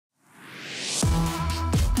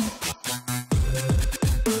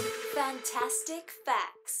Fantastic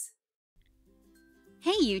Facts.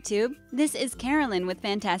 Hey YouTube, this is Carolyn with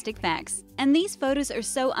Fantastic Facts, and these photos are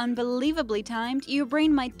so unbelievably timed your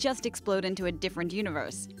brain might just explode into a different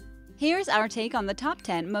universe. Here's our take on the top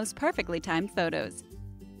 10 most perfectly timed photos.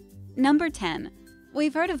 Number 10.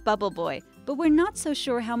 We've heard of Bubble Boy, but we're not so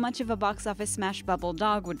sure how much of a box office smash Bubble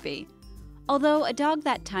dog would be. Although a dog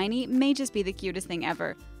that tiny may just be the cutest thing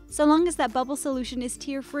ever, so long as that bubble solution is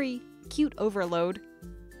tear-free. Cute overload.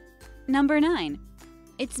 Number 9.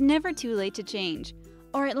 It's never too late to change.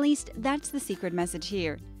 Or at least, that's the secret message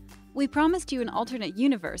here. We promised you an alternate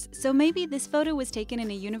universe, so maybe this photo was taken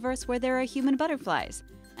in a universe where there are human butterflies,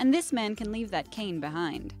 and this man can leave that cane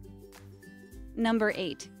behind. Number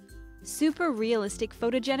 8. Super realistic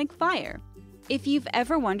photogenic fire. If you've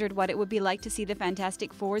ever wondered what it would be like to see the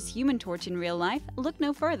Fantastic Four's Human Torch in real life, look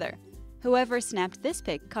no further. Whoever snapped this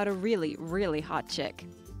pic caught a really hot chick.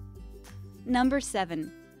 Number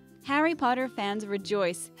 7. Harry Potter fans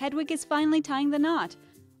rejoice, Hedwig is finally tying the knot.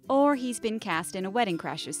 Or he's been cast in a Wedding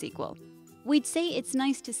Crashers sequel. We'd say it's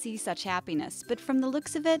nice to see such happiness, but from the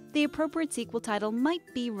looks of it, the appropriate sequel title might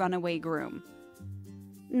be Runaway Groom.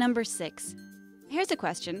 Number 6. Here's a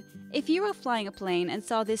question. If you were flying a plane and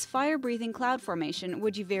saw this fire-breathing cloud formation,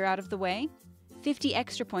 would you veer out of the way? 50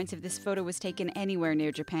 extra points if this photo was taken anywhere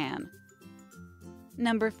near Japan.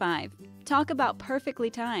 Number 5. Talk about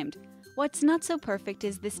perfectly timed. What's not so perfect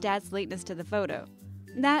is this dad's lateness to the photo.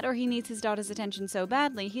 That or he needs his daughter's attention so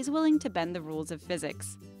badly he's willing to bend the rules of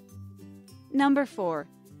physics. Number 4.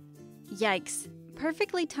 Yikes.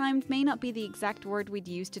 Perfectly timed may not be the exact word we'd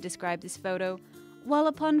use to describe this photo. While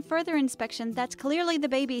upon further inspection, that's clearly the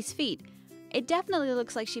baby's feet. It definitely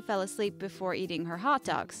looks like she fell asleep before eating her hot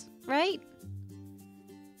dogs, right?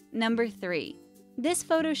 Number 3. This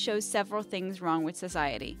photo shows several things wrong with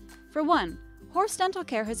society. For one, horse dental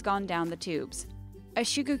care has gone down the tubes. A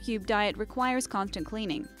sugar cube diet requires constant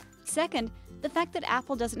cleaning. Second, the fact that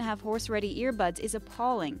Apple doesn't have horse-ready earbuds is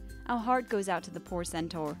appalling. Our heart goes out to the poor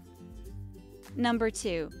centaur. Number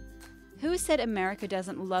 2. Who said America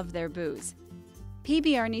doesn't love their booze?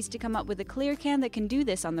 PBR needs to come up with a clear can that can do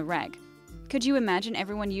this on the reg. Could you imagine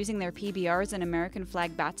everyone using their PBR as an American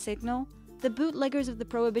flag bat signal? The bootleggers of the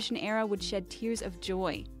Prohibition era would shed tears of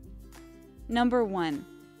joy. Number 1.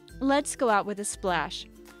 Let's go out with a splash.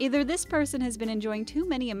 Either this person has been enjoying too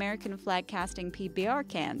many American flag casting PBR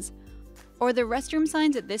cans, or the restroom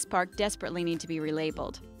signs at this park desperately need to be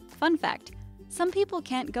relabeled. Fun fact, some people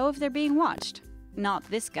can't go if they're being watched. Not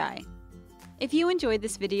this guy. If you enjoyed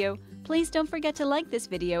this video, please don't forget to like this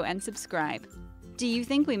video and subscribe. Do you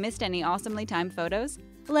think we missed any awesomely timed photos?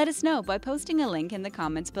 Let us know by posting a link in the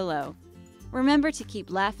comments below. Remember to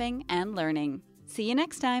keep laughing and learning. See you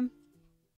next time!